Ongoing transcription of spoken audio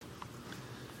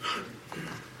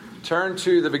Turn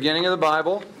to the beginning of the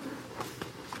Bible,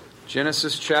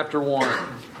 Genesis chapter 1.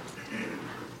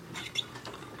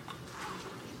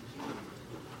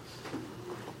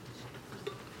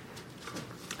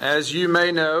 As you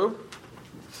may know,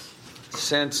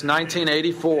 since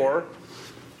 1984,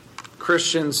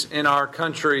 Christians in our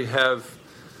country have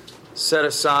set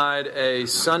aside a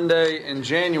Sunday in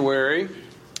January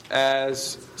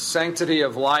as Sanctity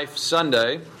of Life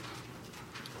Sunday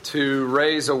to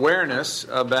raise awareness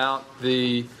about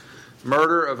the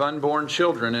murder of unborn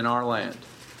children in our land.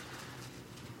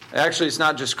 Actually, it's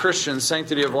not just Christians.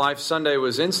 Sanctity of Life Sunday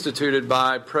was instituted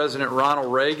by President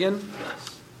Ronald Reagan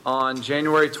on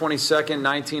January 22nd,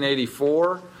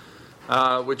 1984,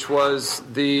 which was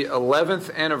the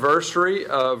 11th anniversary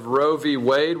of Roe v.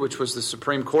 Wade, which was the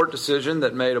Supreme Court decision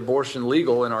that made abortion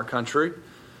legal in our country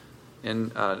in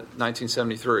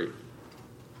 1973.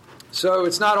 So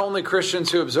it's not only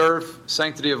Christians who observe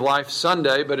Sanctity of Life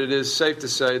Sunday, but it is safe to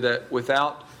say that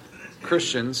without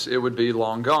Christians, it would be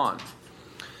long gone.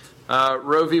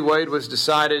 Roe v. Wade was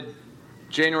decided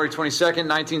January 22nd,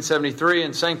 1973,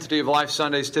 and Sanctity of Life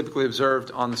Sunday is typically observed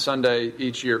on the Sunday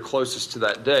each year closest to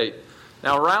that date.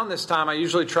 Now, around this time, I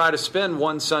usually try to spend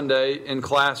one Sunday in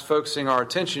class focusing our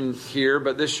attention here,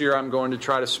 but this year I'm going to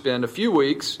try to spend a few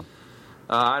weeks.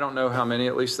 I don't know how many,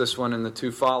 at least this one and the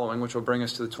two following, which will bring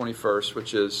us to the 21st,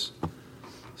 which is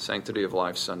Sanctity of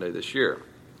Life Sunday this year.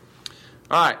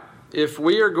 All right, if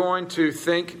we are going to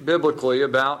think biblically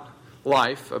about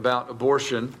life, about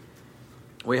abortion,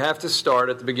 we have to start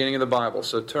at the beginning of the Bible.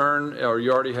 So turn, or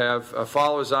you already have,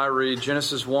 follow as I read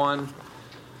Genesis 1,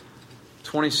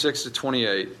 26 to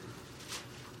 28.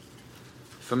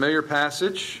 Familiar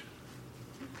passage.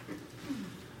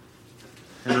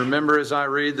 And remember as I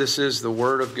read, this is the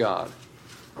Word of God.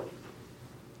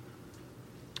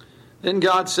 Then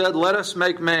God said, "Let us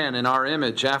make man in our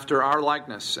image, after our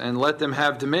likeness, and let them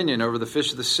have dominion over the fish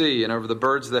of the sea, and over the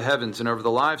birds of the heavens, and over the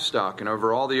livestock, and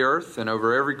over all the earth, and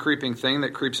over every creeping thing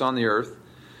that creeps on the earth."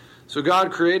 So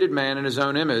God created man in his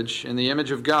own image. In the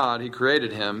image of God he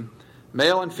created him.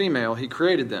 Male and female he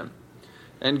created them.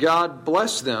 And God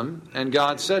blessed them, and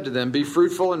God said to them, "Be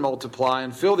fruitful and multiply,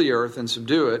 and fill the earth and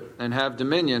subdue it, and have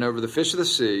dominion over the fish of the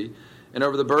sea, and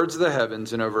over the birds of the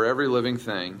heavens, and over every living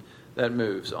thing that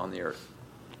moves on the earth."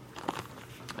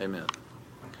 Amen.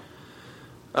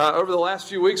 Over the last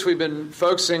few weeks, we've been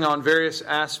focusing on various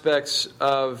aspects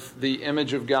of the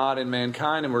image of God in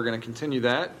mankind, and we're going to continue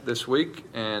that this week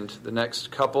and the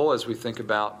next couple as we think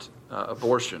about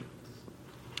abortion.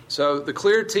 So the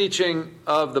clear teaching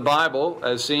of the Bible,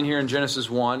 as seen here in Genesis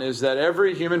 1, is that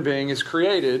every human being is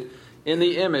created in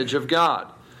the image of God.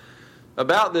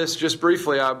 About this, just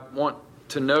briefly, I want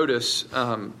to notice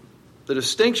the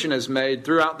distinction is made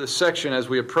throughout this section as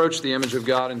we approach the image of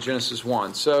God in Genesis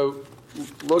 1. So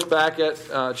look back at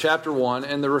chapter 1,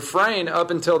 and the refrain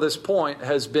up until this point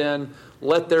has been,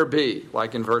 "Let there be,"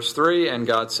 like in verse 3, and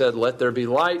God said, "Let there be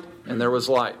light," and there was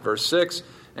light. Verse 6,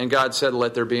 and God said,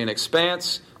 "Let there be an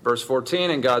expanse." Verse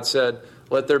 14, and God said,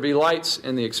 "Let there be lights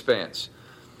in the expanse."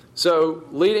 So,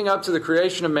 leading up to the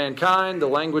creation of mankind, the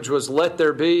language was, "Let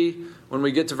there be." When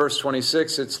we get to verse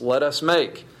 26, it's, "Let us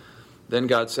make." Then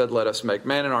God said, "Let us make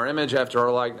man in our image after our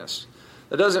likeness."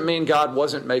 That doesn't mean God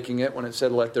wasn't making it when it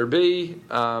said, "Let there be."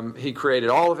 He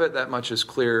created all of it. That much is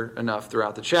clear enough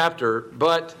throughout the chapter.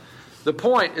 But the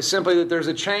point is simply that there's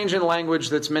a change in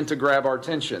language that's meant to grab our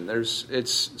attention.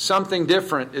 It's something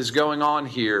different is going on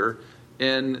here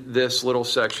in this little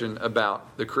section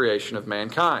about the creation of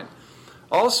mankind.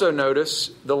 Also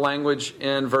notice the language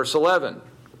in verse 11.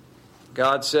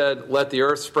 God said, "Let the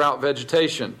earth sprout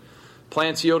vegetation,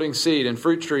 plants yielding seed, and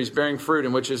fruit trees bearing fruit,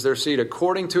 in which is their seed,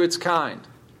 according to its kind."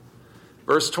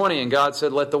 Verse 20, and God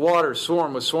said, "Let the waters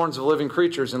swarm with swarms of living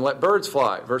creatures, and let birds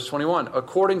fly." Verse 21,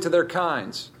 according to their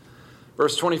kinds.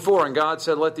 Verse 24, and God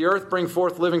said, "Let the earth bring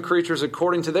forth living creatures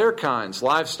according to their kinds,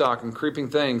 livestock and creeping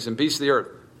things, and beasts of the earth,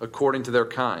 according to their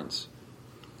kinds.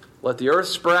 Let the earth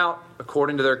sprout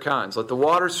according to their kinds. Let the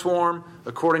waters swarm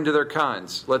according to their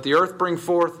kinds. Let the earth bring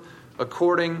forth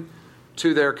according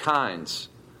to their kinds."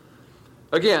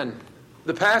 Again,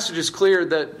 the passage is clear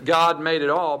that God made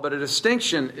it all, but a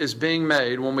distinction is being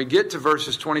made when we get to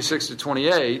verses 26 to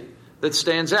 28 that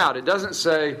stands out. It doesn't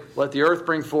say, "Let the earth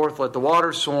bring forth, let the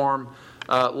waters swarm,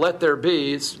 let there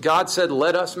be." God said,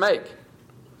 "Let us make."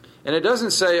 And it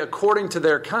doesn't say, "according to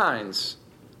their kinds."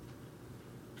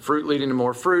 Fruit leading to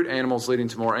more fruit, animals leading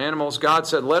to more animals. God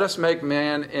said, "Let us make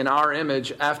man in our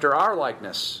image after our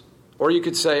likeness." Or you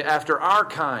could say, after our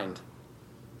kind.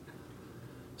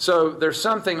 So there's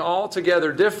something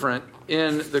altogether different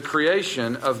in the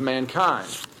creation of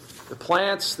mankind. The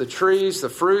plants, the trees, the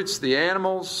fruits, the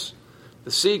animals, the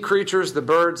sea creatures, the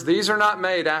birds, these are not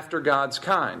made after God's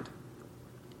kind.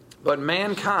 But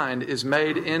mankind is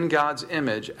made in God's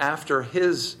image after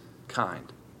His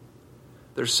kind.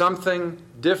 There's something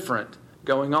different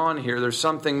going on here. There's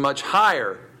something much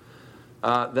higher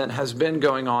than has been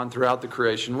going on throughout the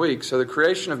creation week. So the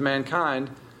creation of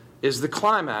mankind is the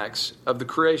climax of the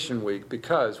creation week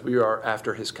because we are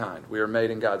after His kind. We are made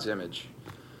in God's image.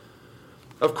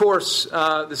 Of course,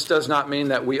 this does not mean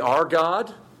that we are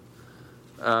God,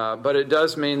 but it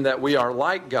does mean that we are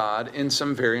like God in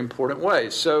some very important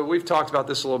ways. So we've talked about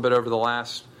this a little bit over the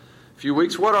last few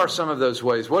weeks. What are some of those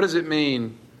ways? What does it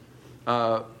mean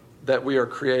that we are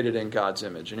created in God's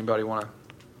image? Anybody want to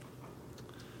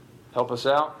help us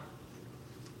out?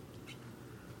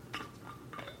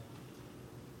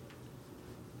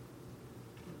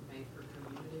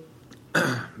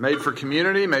 Made for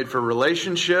community, made for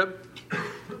relationship.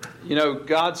 You know,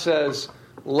 God says,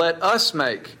 let us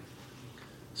make.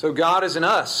 So God is in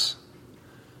us.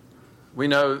 We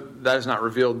know that is not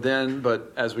revealed then,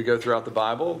 but as we go throughout the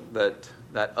Bible, that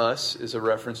us is a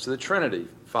reference to the Trinity.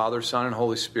 Father, Son, and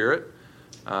Holy Spirit.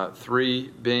 Three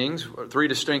beings, three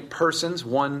distinct persons,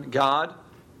 one God,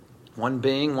 one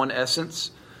being, one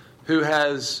essence, who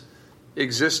has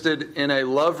existed in a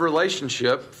love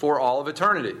relationship for all of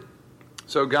eternity.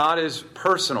 So God is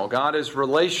personal, God is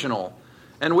relational,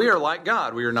 and we are like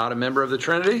God. We are not a member of the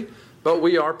Trinity, but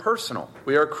we are personal.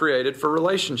 We are created for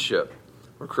relationship.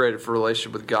 We're created for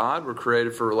relationship with God. We're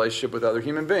created for relationship with other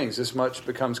human beings. This much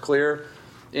becomes clear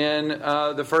in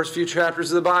the first few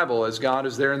chapters of the Bible, as God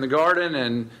is there in the garden,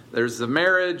 and there's the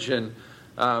marriage, and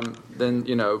then,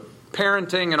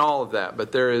 parenting and all of that.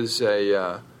 But there is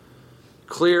a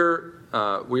clear,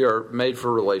 we are made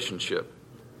for relationship.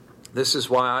 This is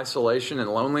why isolation and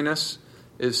loneliness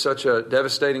is such a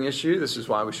devastating issue. This is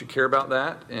why we should care about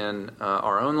that in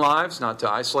our own lives, not to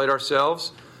isolate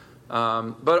ourselves,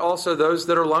 but also those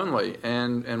that are lonely,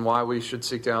 and why we should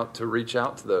seek out to reach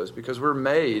out to those, because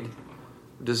we're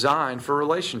designed for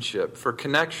relationship, for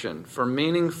connection, for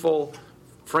meaningful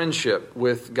friendship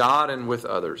with God and with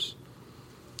others.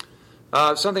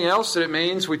 Something else that it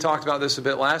means, we talked about this a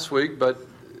bit last week, but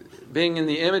being in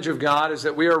the image of God is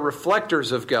that we are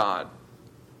reflectors of God.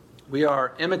 We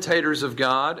are imitators of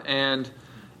God, and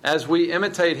as we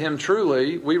imitate Him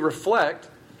truly, we reflect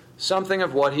something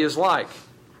of what He is like.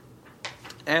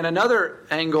 And another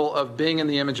angle of being in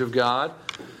the image of God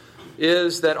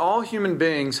is that all human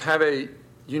beings have a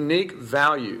unique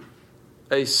value,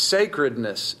 a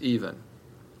sacredness even.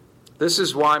 This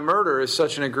is why murder is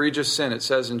such an egregious sin. It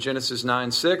says in Genesis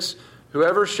 9:6,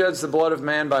 "Whoever sheds the blood of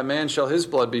man, by man shall his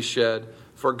blood be shed,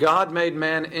 for God made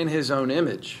man in His own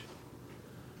image."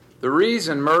 The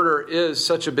reason murder is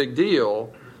such a big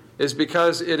deal is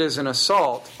because it is an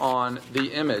assault on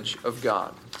the image of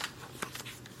God.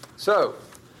 So,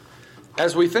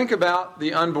 as we think about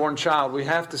the unborn child, we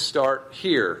have to start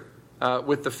here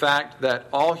with the fact that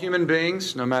all human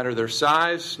beings, no matter their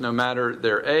size, no matter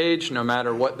their age, no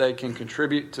matter what they can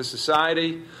contribute to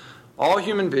society, all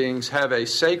human beings have a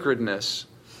sacredness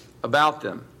about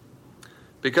them,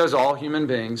 because all human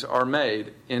beings are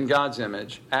made in God's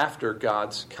image after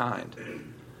God's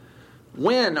kind.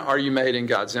 When are you made in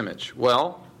God's image?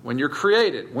 Well, when you're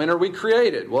created. When are we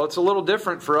created? Well, it's a little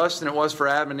different for us than it was for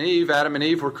Adam and Eve. Adam and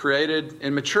Eve were created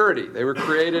in maturity. They were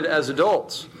created as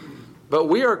adults. But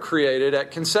we are created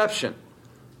at conception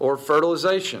or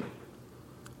fertilization.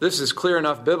 This is clear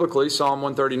enough biblically. Psalm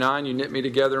 139, "You knit me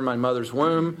together in my mother's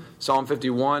womb." Psalm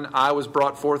 51, "I was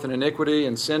brought forth in iniquity,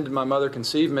 and sin did my mother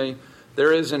conceive me."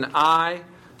 There is an I,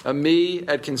 a me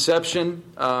at conception.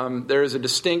 There is a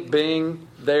distinct being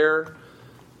there,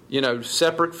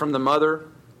 separate from the mother.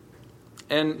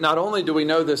 And not only do we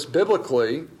know this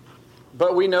biblically,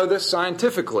 but we know this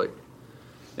scientifically.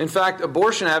 In fact,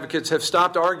 abortion advocates have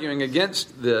stopped arguing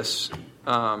against this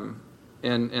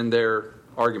in their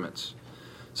arguments.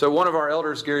 So one of our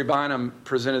elders, Gary Bynum,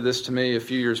 presented this to me a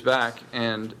few years back,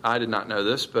 and I did not know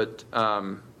this, but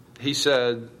he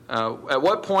said, at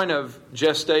what point of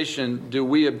gestation do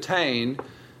we obtain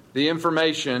the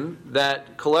information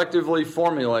that collectively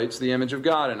formulates the image of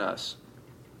God in us?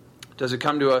 Does it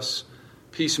come to us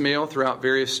piecemeal throughout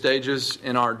various stages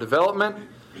in our development,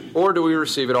 or do we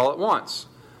receive it all at once?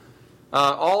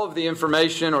 All of the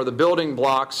information or the building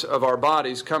blocks of our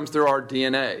bodies comes through our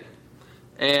DNA.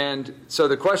 And so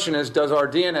the question is, does our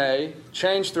DNA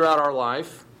change throughout our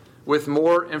life with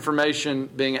more information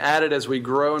being added as we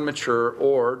grow and mature,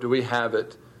 or do we have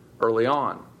it early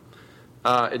on?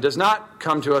 It does not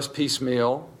come to us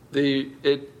piecemeal.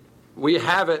 We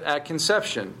have it at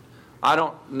conception. I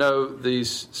don't know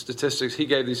these statistics. He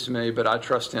gave these to me, but I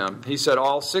trust him. He said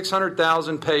all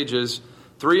 600,000 pages,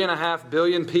 3.5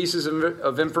 billion pieces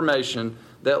of information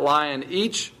that lie in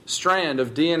each strand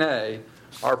of DNA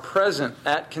are present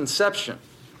at conception.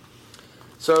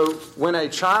 So when a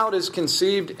child is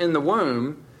conceived in the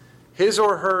womb, his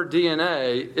or her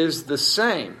DNA is the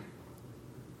same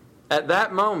at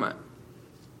that moment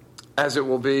as it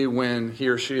will be when he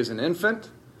or she is an infant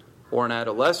or an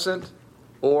adolescent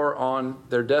or on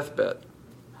their deathbed.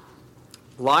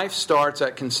 Life starts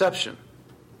at conception.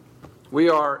 We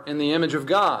are in the image of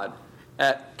God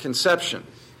at conception,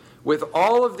 with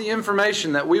all of the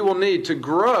information that we will need to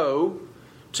grow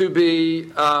to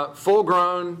be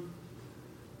full-grown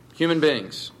human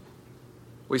beings.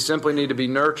 We simply need to be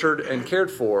nurtured and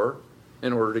cared for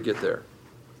in order to get there.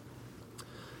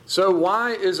 So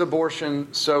why is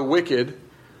abortion so wicked?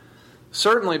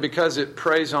 Certainly because it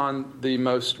preys on the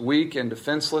most weak and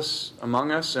defenseless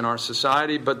among us in our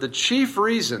society, but the chief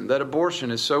reason that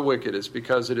abortion is so wicked is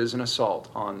because it is an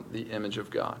assault on the image of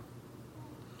God.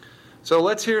 So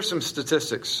let's hear some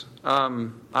statistics.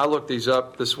 I looked these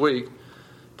up this week.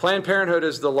 Planned Parenthood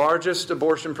is the largest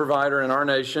abortion provider in our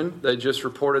nation. They just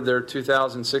reported their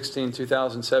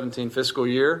 2016-2017 fiscal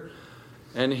year.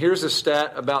 And here's a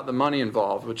stat about the money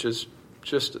involved, which is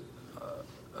just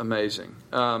amazing.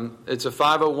 It's a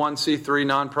 501c3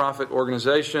 nonprofit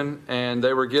organization, and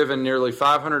they were given nearly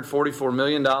 $544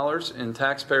 million in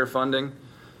taxpayer funding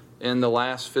in the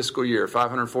last fiscal year,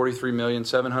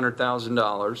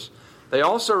 $543,700,000. They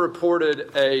also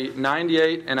reported a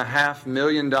 $98.5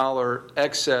 million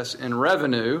excess in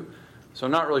revenue. So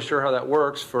I'm not really sure how that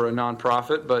works for a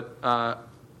nonprofit, but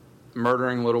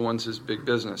murdering little ones is big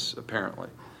business, apparently.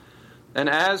 And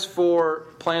as for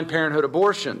Planned Parenthood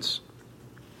abortions,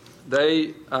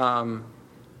 they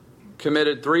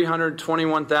committed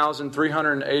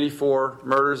 321,384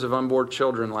 murders of unborn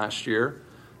children last year.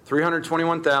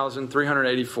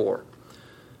 321,384.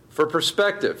 For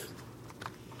perspective,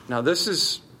 now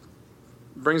this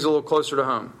brings a little closer to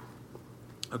home.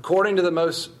 According to the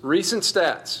most recent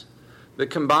stats, the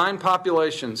combined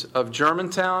populations of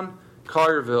Germantown,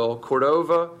 Collierville,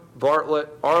 Cordova, Bartlett,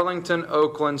 Arlington,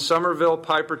 Oakland, Somerville,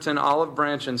 Piperton, Olive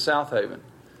Branch, and South Haven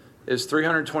is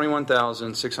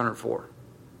 321,604.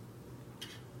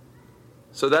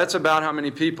 So that's about how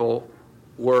many people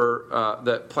were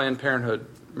that Planned Parenthood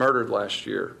murdered last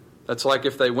year. That's like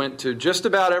if they went to just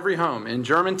about every home in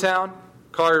Germantown,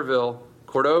 Collierville,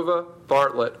 Cordova,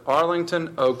 Bartlett,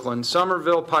 Arlington, Oakland,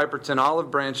 Somerville, Piperton, Olive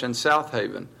Branch, and South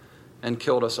Haven, and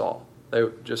killed us all. They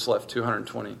just left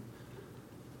 220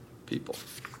 people.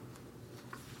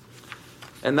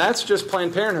 And that's just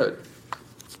Planned Parenthood.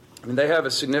 I mean, they have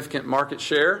a significant market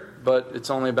share, but it's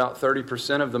only about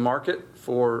 30% of the market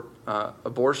for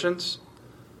abortions.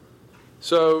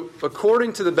 So,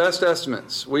 according to the best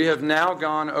estimates, we have now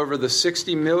gone over the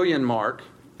 60 million mark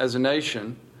as a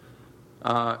nation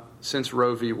since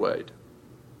Roe v. Wade.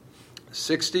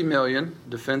 60 million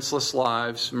defenseless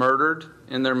lives murdered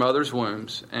in their mother's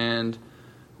wombs, and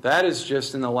that is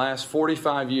just in the last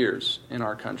 45 years in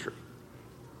our country.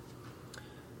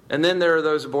 And then there are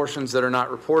those abortions that are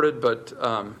not reported, but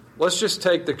let's just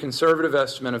take the conservative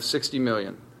estimate of 60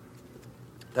 million.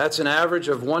 That's an average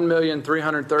of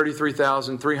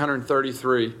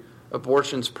 1,333,333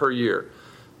 abortions per year.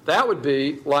 That would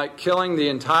be like killing the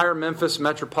entire Memphis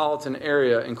metropolitan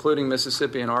area, including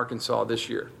Mississippi and Arkansas, this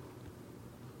year.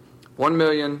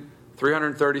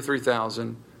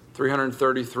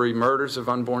 1,333,333 murders of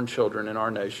unborn children in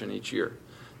our nation each year.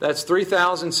 That's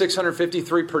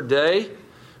 3,653 per day,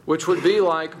 which would be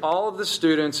like all of the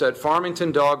students at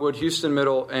Farmington, Dogwood, Houston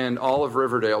Middle, and all of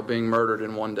Riverdale being murdered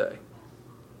in one day.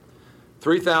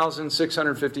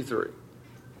 3,653.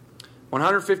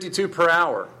 152 per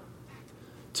hour.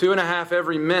 2.5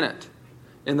 every minute.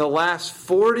 In the last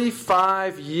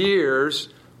 45 years,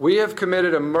 we have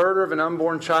committed a murder of an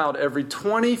unborn child every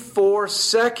 24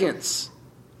 seconds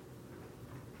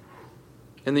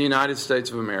in the United States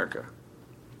of America.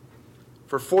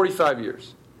 For 45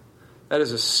 years. That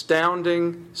is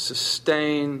astounding,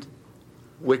 sustained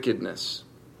wickedness.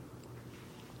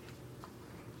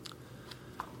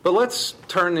 But let's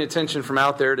turn the attention from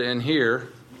out there to in here.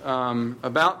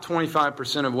 About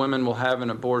 25% of women will have an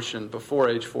abortion before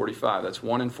age 45. That's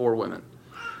 1 in 4 women.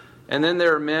 And then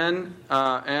there are men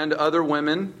and other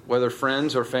women, whether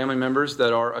friends or family members,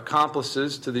 that are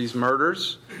accomplices to these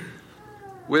murders.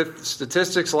 With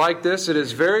statistics like this, it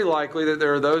is very likely that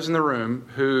there are those in the room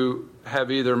who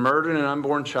have either murdered an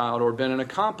unborn child or been an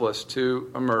accomplice to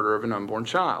a murder of an unborn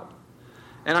child.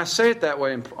 And I say it that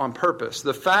way on purpose.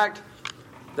 The fact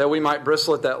that we might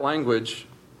bristle at that language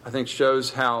I think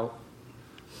shows how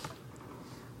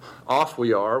off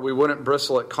we are. We wouldn't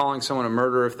bristle at calling someone a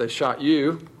murderer if they shot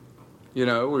you. We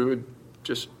would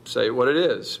just say what it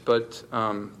is. But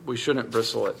we shouldn't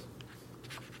bristle at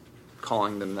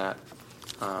calling them that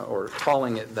or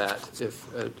calling it that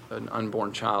if an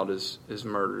unborn child is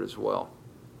murdered as well.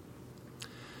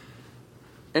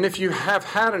 And if you have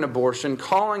had an abortion,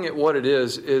 calling it what it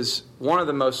is one of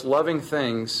the most loving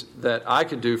things that I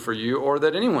could do for you or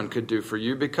that anyone could do for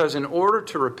you, because in order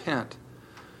to repent,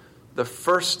 the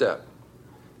first step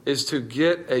is to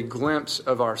get a glimpse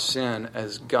of our sin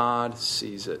as God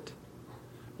sees it.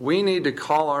 We need to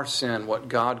call our sin what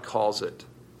God calls it.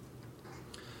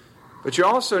 But you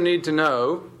also need to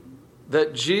know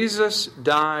that Jesus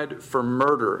died for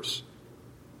murderers.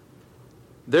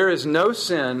 There is no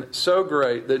sin so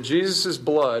great that Jesus'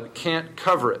 blood can't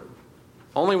cover it.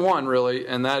 Only one, really,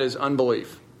 and that is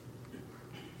unbelief.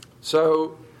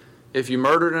 So, if you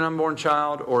murdered an unborn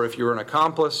child, or if you were an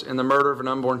accomplice in the murder of an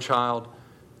unborn child,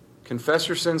 confess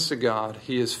your sins to God.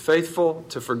 He is faithful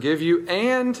to forgive you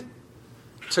and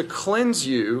to cleanse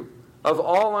you of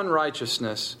all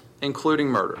unrighteousness, including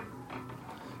murder.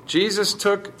 Jesus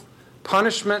took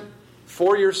punishment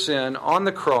for your sin on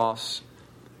the cross.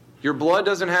 Your blood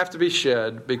doesn't have to be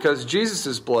shed because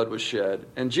Jesus' blood was shed,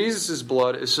 and Jesus'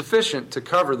 blood is sufficient to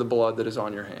cover the blood that is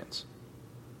on your hands.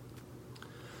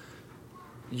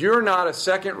 You're not a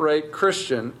second-rate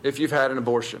Christian if you've had an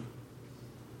abortion.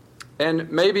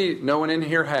 And maybe no one in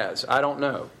here has. I don't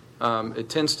know. It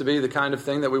tends to be the kind of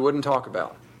thing that we wouldn't talk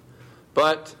about.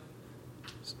 But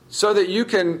so that you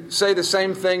can say the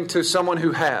same thing to someone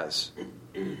who has.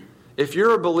 If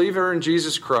you're a believer in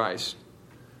Jesus Christ,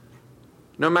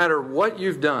 no matter what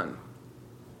you've done,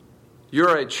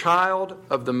 you're a child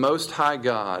of the Most High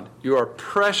God. You are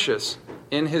precious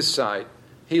in His sight.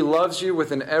 He loves you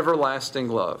with an everlasting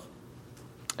love.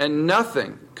 And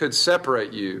nothing could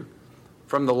separate you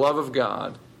from the love of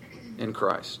God in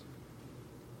Christ.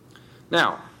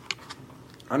 Now,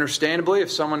 understandably,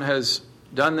 if someone has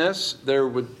done this, there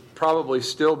would probably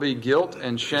still be guilt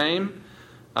and shame.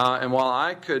 And while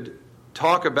I could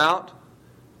talk about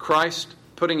Christ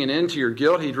putting an end to your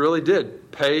guilt, He really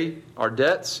did pay our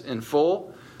debts in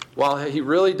full. While He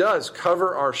really does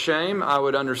cover our shame, I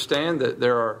would understand that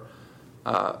there are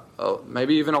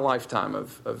maybe even a lifetime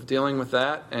of dealing with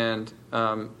that. And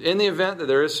in the event that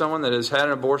there is someone that has had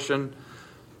an abortion,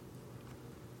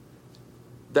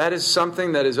 that is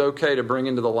something that is okay to bring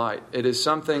into the light. It is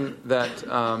something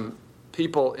that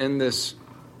people in this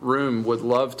room would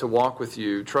love to walk with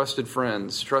you, trusted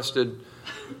friends, trusted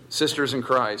sisters in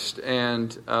Christ.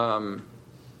 And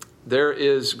there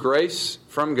is grace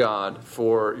from God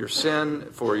for your sin,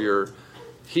 for your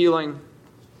healing.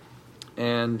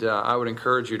 And I would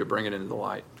encourage you to bring it into the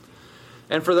light.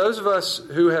 And for those of us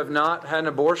who have not had an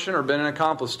abortion or been an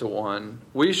accomplice to one,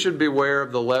 we should beware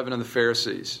of the leaven of the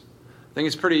Pharisees. I think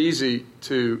it's pretty easy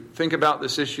to think about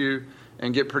this issue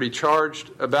and get pretty charged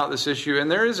about this issue.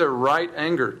 And there is a right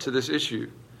anger to this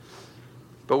issue.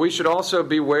 But we should also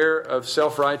beware of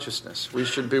self-righteousness. We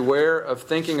should beware of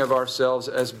thinking of ourselves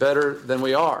as better than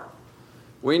we are.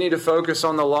 We need to focus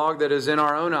on the log that is in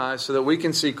our own eyes so that we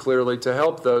can see clearly to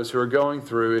help those who are going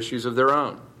through issues of their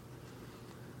own.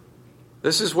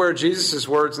 This is where Jesus'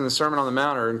 words in the Sermon on the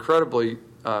Mount are incredibly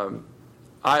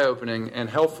eye-opening and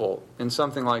helpful in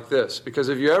something like this. Because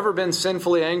have you ever been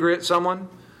sinfully angry at someone?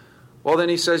 Well, then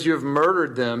He says you have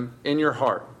murdered them in your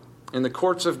heart. In the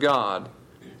courts of God,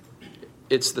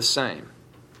 it's the same.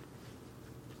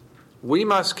 We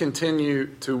must continue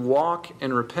to walk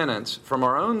in repentance from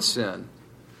our own sin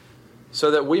so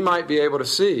that we might be able to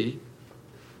see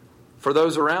for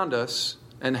those around us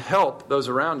and help those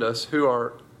around us who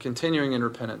are continuing in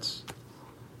repentance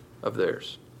of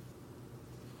theirs.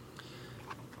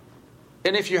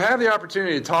 And if you have the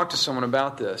opportunity to talk to someone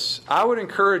about this, I would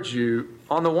encourage you,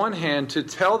 on the one hand, to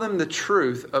tell them the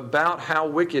truth about how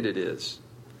wicked it is.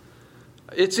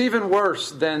 It's even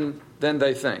worse than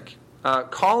they think.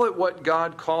 Call it what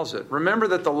God calls it. Remember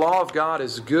that the law of God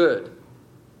is good.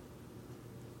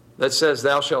 That says,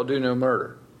 thou shalt do no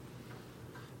murder.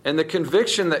 And the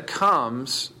conviction that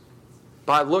comes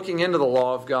by looking into the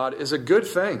law of God is a good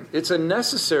thing. It's a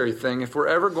necessary thing if we're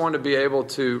ever going to be able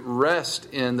to rest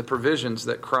in the provisions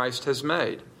that Christ has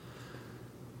made.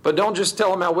 But don't just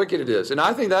tell them how wicked it is. And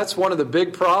I think that's one of the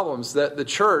big problems that the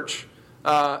church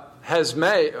has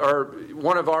made, or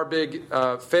one of our big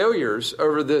failures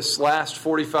over this last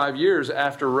 45 years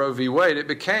after Roe v. Wade. It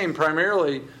became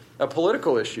primarily a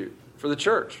political issue for the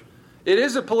church. It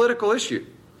is a political issue.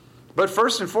 But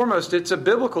first and foremost, it's a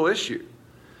biblical issue.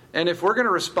 And if we're going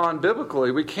to respond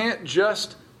biblically, we can't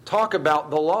just talk about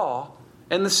the law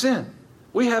and the sin.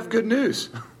 We have good news.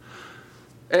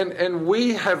 And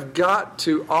we have got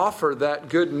to offer that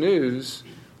good news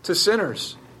to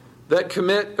sinners that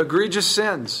commit egregious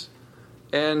sins.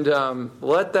 And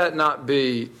let that not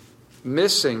be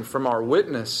missing from our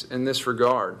witness in this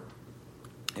regard.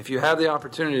 If you have the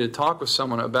opportunity to talk with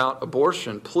someone about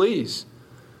abortion, please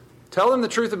tell them the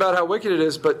truth about how wicked it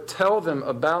is, but tell them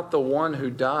about the one who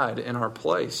died in our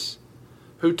place,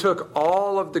 who took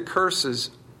all of the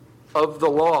curses of the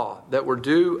law that were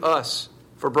due us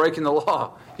for breaking the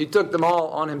law. He took them all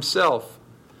on himself.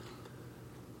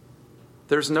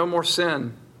 There's no more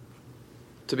sin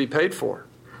to be paid for.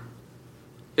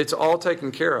 It's all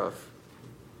taken care of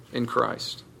in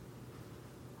Christ.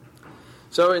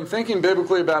 So in thinking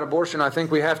biblically about abortion, I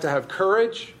think we have to have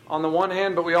courage on the one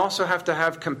hand, but we also have to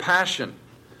have compassion.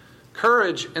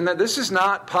 Courage in that this is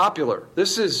not popular.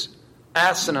 This is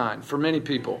asinine for many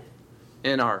people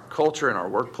in our culture, in our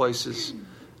workplaces,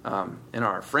 in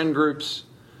our friend groups.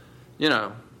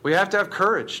 We have to have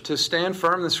courage to stand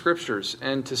firm in the Scriptures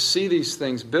and to see these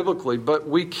things biblically, but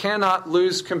we cannot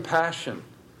lose compassion.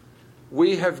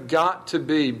 We have got to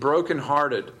be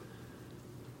brokenhearted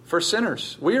for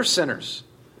sinners. We are sinners.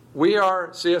 We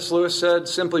are, C.S. Lewis said,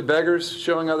 simply beggars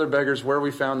showing other beggars where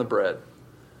we found the bread.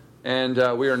 And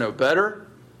we are no better.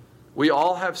 We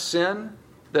all have sin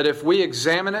that if we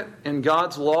examine it in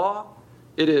God's law,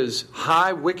 it is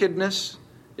high wickedness.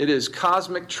 It is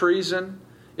cosmic treason.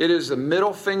 It is the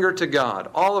middle finger to God,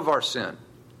 all of our sin.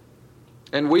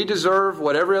 And we deserve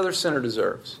what every other sinner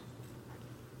deserves,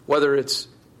 whether it's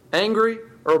angry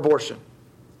or abortion.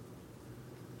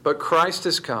 But Christ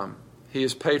has come. He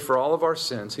has paid for all of our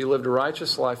sins. He lived a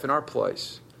righteous life in our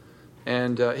place.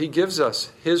 And He gives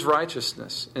us His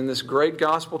righteousness in this great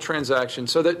gospel transaction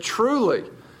so that truly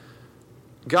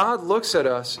God looks at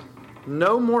us,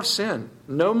 no more sin,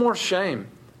 no more shame,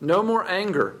 no more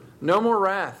anger, no more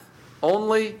wrath,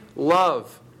 only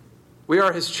love. We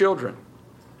are His children.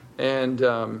 And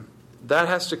that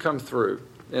has to come through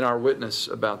in our witness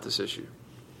about this issue.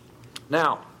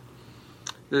 Now,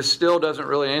 this still doesn't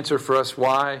really answer for us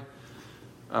why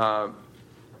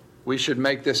we should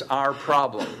make this our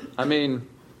problem. I mean,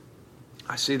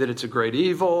 I see that it's a great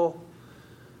evil,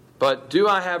 but do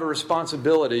I have a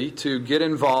responsibility to get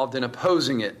involved in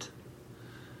opposing it?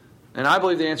 And I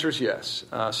believe the answer is yes.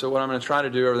 So what I'm going to try to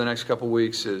do over the next couple of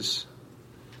weeks is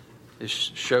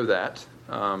show that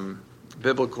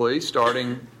biblically,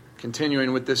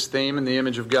 continuing with this theme in the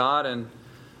image of God and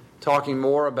talking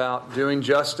more about doing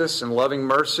justice and loving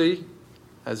mercy,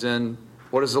 as in,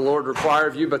 what does the Lord require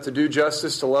of you but to do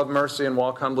justice, to love mercy, and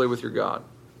walk humbly with your God?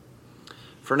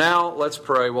 For now, let's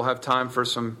pray. We'll have time for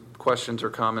some questions or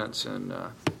comments and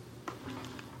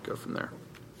go from there.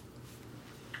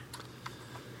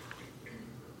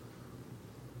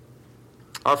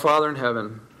 Our Father in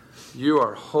heaven, you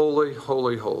are holy,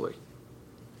 holy, holy.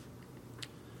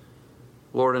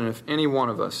 Lord, and if any one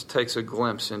of us takes a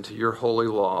glimpse into your holy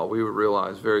law, we would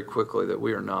realize very quickly that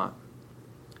we are not.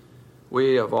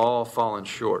 We have all fallen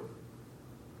short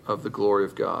of the glory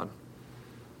of God.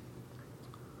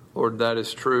 Lord, that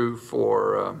is true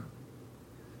for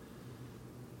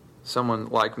someone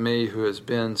like me who has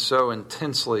been so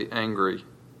intensely angry,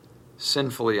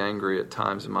 sinfully angry at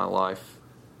times in my life,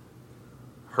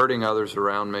 hurting others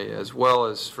around me, as well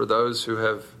as for those who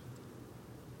have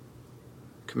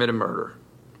committed murder.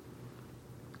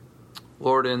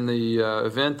 Lord, in the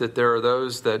event that there are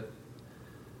those that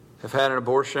have had an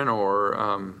abortion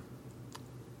or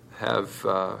have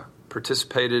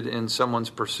participated in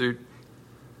someone's pursuit,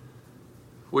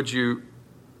 would you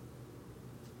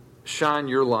shine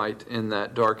your light in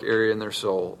that dark area in their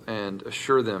soul and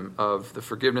assure them of the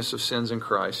forgiveness of sins in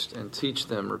Christ and teach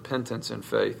them repentance and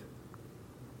faith?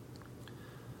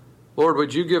 Lord,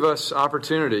 would you give us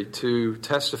opportunity to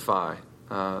testify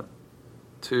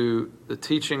to the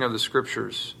teaching of the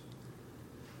Scriptures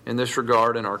in this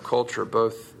regard in our culture,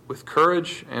 both with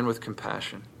courage and with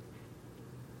compassion.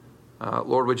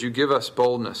 Lord, would you give us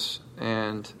boldness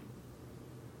and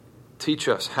teach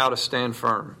us how to stand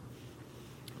firm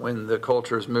when the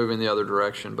culture is moving the other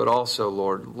direction. But also,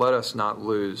 Lord, let us not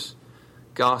lose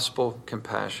gospel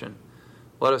compassion.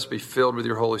 Let us be filled with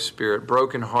your Holy Spirit,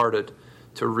 brokenhearted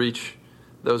to reach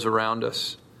those around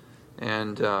us,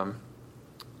 and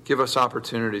give us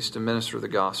opportunities to minister the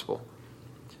gospel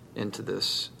into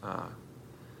this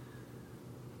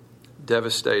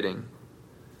devastating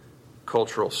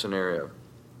cultural scenario.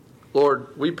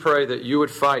 Lord, we pray that you would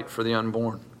fight for the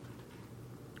unborn.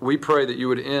 We pray that you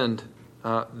would end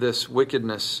this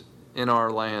wickedness in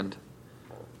our land.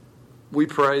 We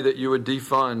pray that you would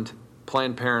defund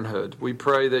Planned Parenthood. We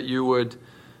pray that you would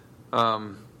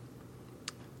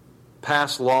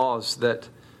pass laws that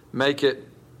make it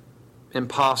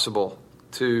impossible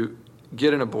to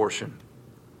get an abortion.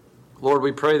 Lord,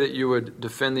 we pray that you would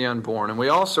defend the unborn. And we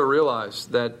also realize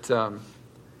that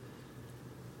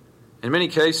in many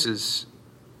cases,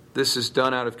 this is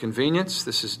done out of convenience.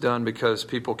 This is done because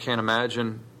people can't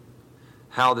imagine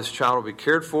how this child will be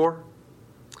cared for.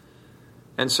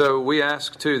 And so we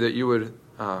ask, too, that you would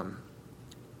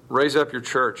raise up your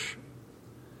church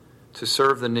to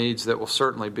serve the needs that will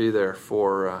certainly be there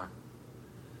for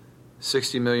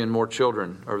 60 million more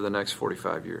children over the next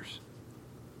 45 years.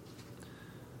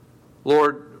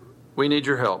 Lord, we need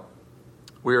your help.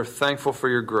 We are thankful for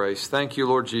your grace. Thank you,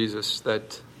 Lord Jesus,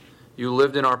 that you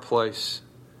lived in our place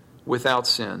without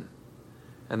sin,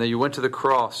 and that you went to the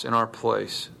cross in our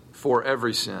place for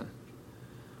every sin.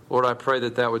 Lord, I pray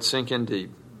that that would sink in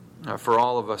deep for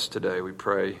all of us today. We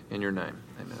pray in your name.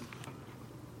 Amen.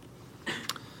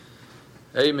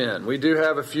 Amen. We do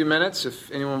have a few minutes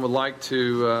if anyone would like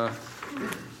to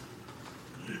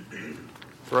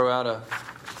throw out a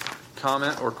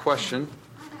comment or question.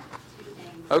 I have two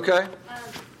things. Okay. I don't know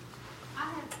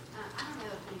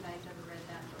if anybody's ever read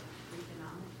that book,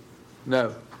 Freakonomics. No.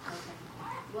 Okay.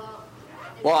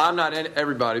 Well, I'm not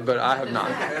everybody, but I have not.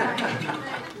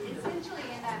 Essentially,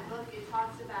 in that book, it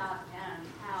talks about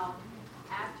how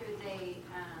after they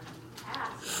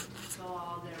passed the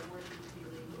law that abortion was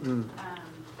illegal,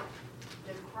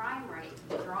 the crime rate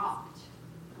dropped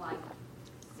like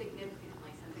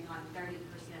significantly, something like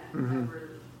 30% over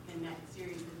the next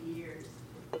series of years.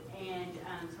 And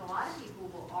so a lot of people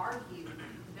will argue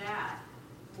that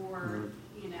for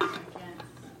against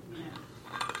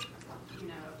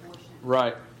abortion.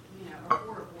 Right. Or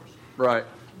for abortion. Right.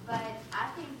 But I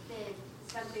think that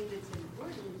something that's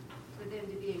important for them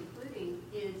to be including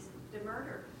is the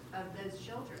murder of those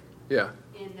children. Yeah.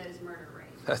 In those murder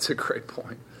rates. That's a great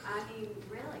point. I mean,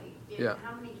 really. Yeah.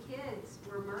 How many kids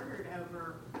were murdered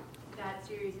over that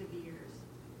series of years?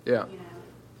 Yeah.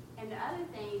 And the other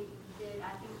thing that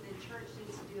I think the church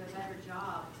needs to do a better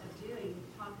job of doing,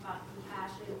 talk about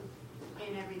compassion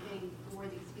and everything for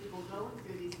these people going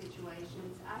through these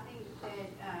situations. I think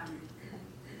that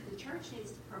the church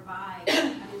needs to provide,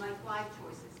 like life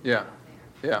choices Yeah. out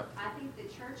there. Yeah. I think the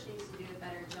church needs to do a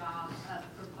better job of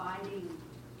providing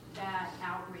that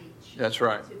outreach. That's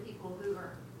right. To people who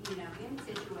are, in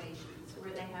situations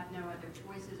where they have no other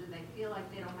choices, or they feel like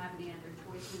they don't have any other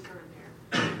choices, or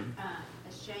they're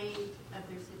ashamed of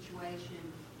their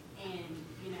situation, and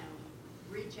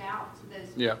reach out to those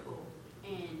people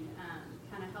and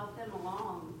kind of help them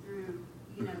along through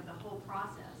the whole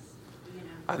process.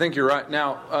 I think you're right.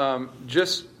 Now,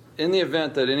 just in the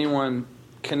event that anyone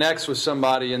connects with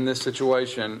somebody in this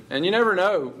situation, and you never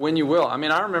know when you will. I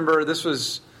mean, I remember this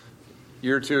was a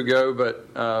year or two ago,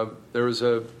 but there was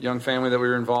a young family that we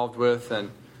were involved with, and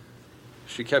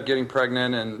she kept getting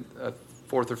pregnant, and a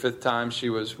fourth or fifth time she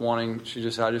was wanting,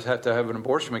 I just have to have an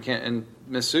abortion. We can't. And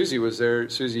Miss Susie was there,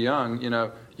 Susie Young,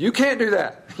 you can't do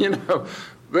that,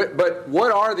 But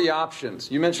what are the options?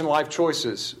 You mentioned life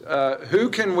choices. Who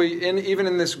can we, even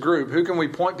in this group, who can we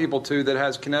point people to that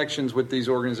has connections with these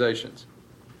organizations?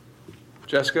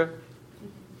 Jessica?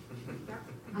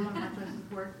 I'm on Life Choices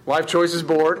Board. Life Choices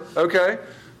Board, okay.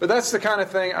 But that's the kind of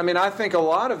thing, I think a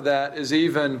lot of that is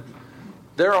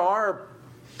there are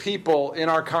people in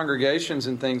our congregations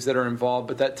and things that are involved,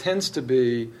 but that tends to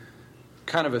be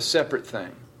kind of a separate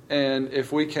thing. And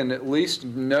if we can at least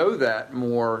know that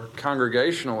more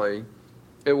congregationally,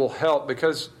 it will help,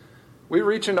 because we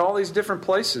reach into all these different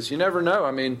places. You never know.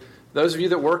 Those of you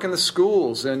that work in the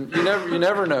schools, and you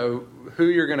never know who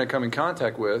you're going to come in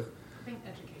contact with. I think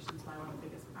education is probably one of the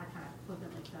biggest. I kind of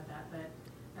flippantly said that, but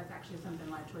that's actually something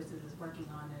Life Choices is working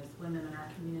on, is women in our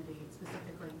community,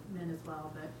 specifically men as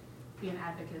well, but being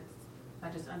advocates by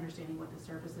just understanding what the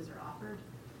services are offered.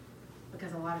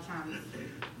 Because a lot of times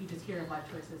you just hear of Life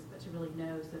Choices, but to really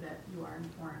know so that you are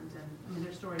informed. And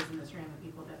there's stories in this room of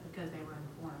people that because they were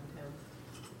informed have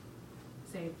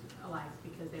saved a life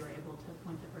because they were able to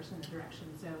point the person in a direction.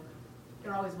 So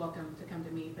you're always welcome to come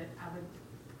to me, but I would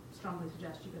strongly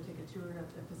suggest you go take a tour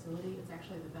of the facility. It's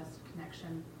actually the best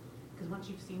connection, because once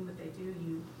you've seen what they do,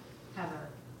 you have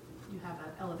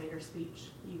an elevator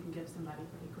speech you can give somebody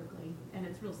pretty quickly, and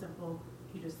it's real simple.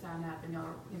 You just sign up, and I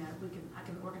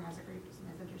can organize a group if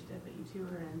somebody's interested, but you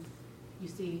tour and you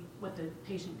see what the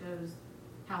patient goes,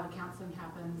 how the counseling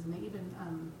happens, and they even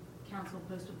counsel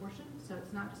post-abortion. So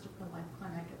it's not just a pro-life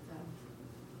clinic;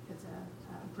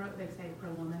 they say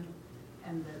pro-woman,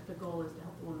 and the goal is to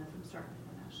help the woman from start to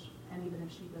finish. And even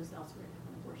if she goes elsewhere to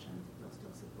have an abortion, they'll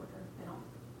still support her. They don't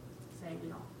say we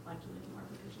don't like you anymore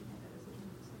because you made that decision.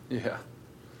 So. Yeah.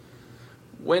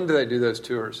 When do they do those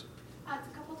tours? It's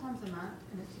a couple times a month,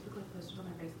 and it's typically posted on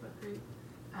their Facebook group.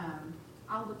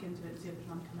 I'll look into it and see if there's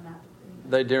one coming up.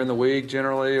 They during the week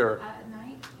generally, or at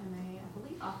night, and they, I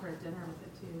believe, offer a dinner with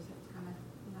it too, so it's kind of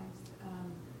nice.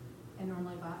 And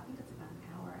normally, I think it's about an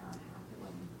hour and a half. It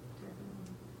wasn't terribly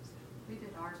long. We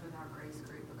did ours with our grace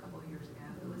group a couple of years ago.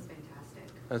 It was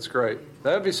fantastic. that's great.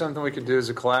 That would be something we could do as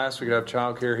a class. We could have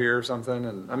childcare here or something,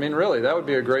 and I mean, really, that would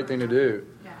be a great thing to do.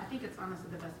 Yeah, I think it's honestly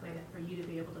the best way for you to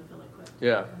be able to feel equipped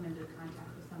Yeah. to come into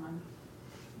contact with someone.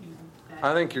 That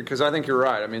I think you're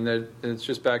right. I mean, it's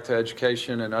just back to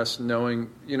education and us knowing,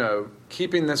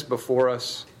 keeping this before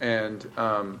us and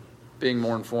being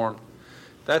more informed.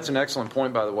 That's an excellent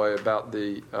point, by the way, about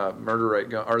the murder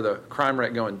rate or the crime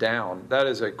rate going down. That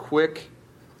is a quick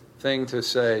thing to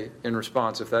say in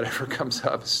response if that ever comes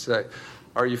up. Is say,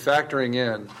 are you factoring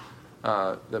in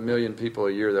the million people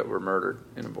a year that were murdered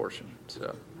in abortion?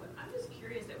 So I'm just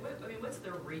curious. What's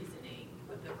their reasoning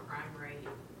with the crime rate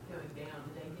going down?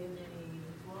 Did they give any?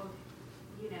 Well,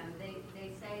 they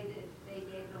say that they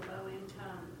gave the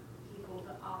low-income people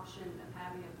the option of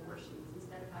having abortions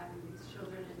instead of having these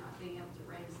children and not being able to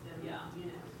raise them. Yeah.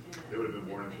 They would have been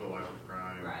born into a life of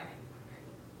crime. Right.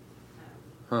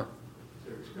 Huh.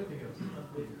 So speaking of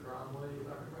big crime wave,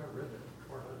 I read that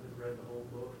part. I haven't read the whole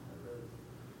book. I read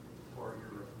part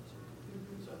you're referencing.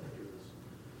 So I think it was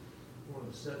one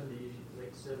of the 70s,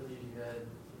 late 70s, you had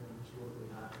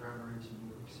historically high crime rates in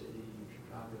New York City,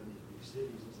 Chicago, and these big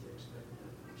cities, and they expected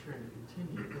that trend to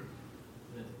continue.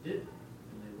 And then it didn't.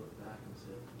 And they looked back and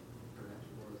said, perhaps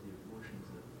it was the abortions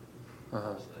that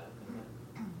caused that. And that,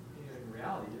 in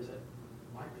reality, is that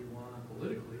might be why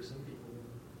politically some people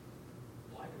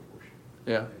like abortion.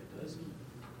 Yeah. It does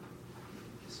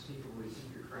conceivably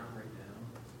keep your crime rate down.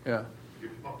 Yeah.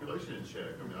 Keep the population in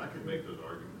check. I mean, I can make those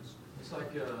arguments. It's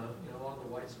like, a lot of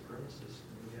the white supremacists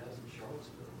in guys in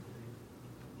Charlottesville,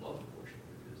 they love abortion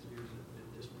because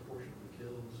it disproportionately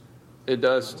kills. It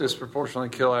does disproportionately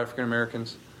kill African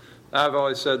Americans. I've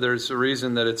always said there's a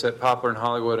reason that it's at Poplar in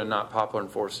Hollywood and not Poplar in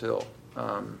Forest Hill,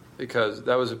 because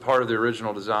that was a part of the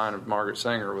original design of Margaret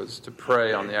Sanger, was to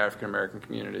prey on the African American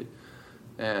community.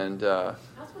 And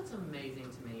That's what's amazing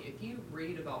to me. If you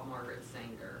read about Margaret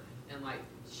Sanger and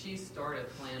she started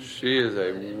Planned She is a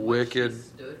Parenthood and wicked what she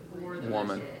stood for, the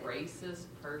woman. most racist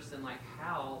person,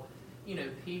 how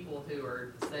people who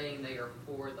are saying they are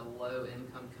for the low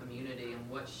income community and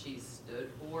what she stood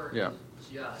for Yeah. is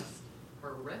just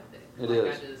horrific. It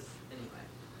is. Anyway.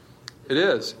 It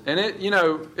is. And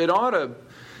it ought to,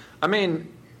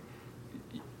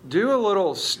 do a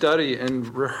little study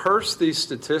and rehearse these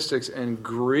statistics and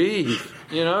grieve,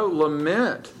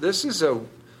 lament.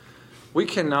 We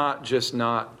cannot just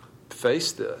not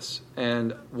face this.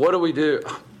 And what do?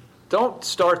 Don't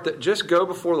start that. Just go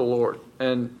before the Lord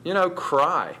and,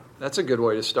 cry. That's a good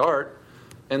way to start.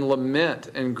 And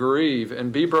lament and grieve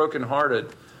and be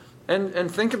brokenhearted. And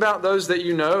think about those that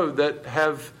that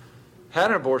have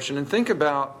had an abortion, and think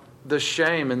about the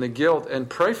shame and the guilt, and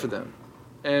pray for them.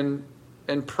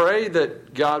 And pray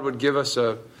that God would give us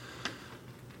a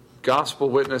gospel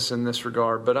witness in this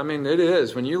regard. But it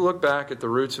is, when you look back at the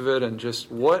roots of it and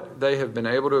just what they have been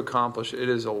able to accomplish, it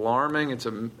is alarming. It's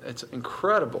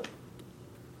incredible.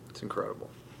 It's incredible.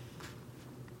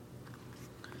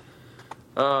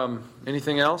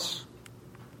 Anything else?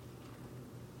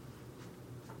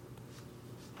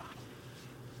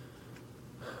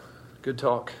 Good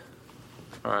talk.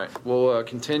 All right. We'll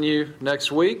continue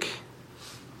next week.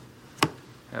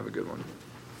 Have a good one.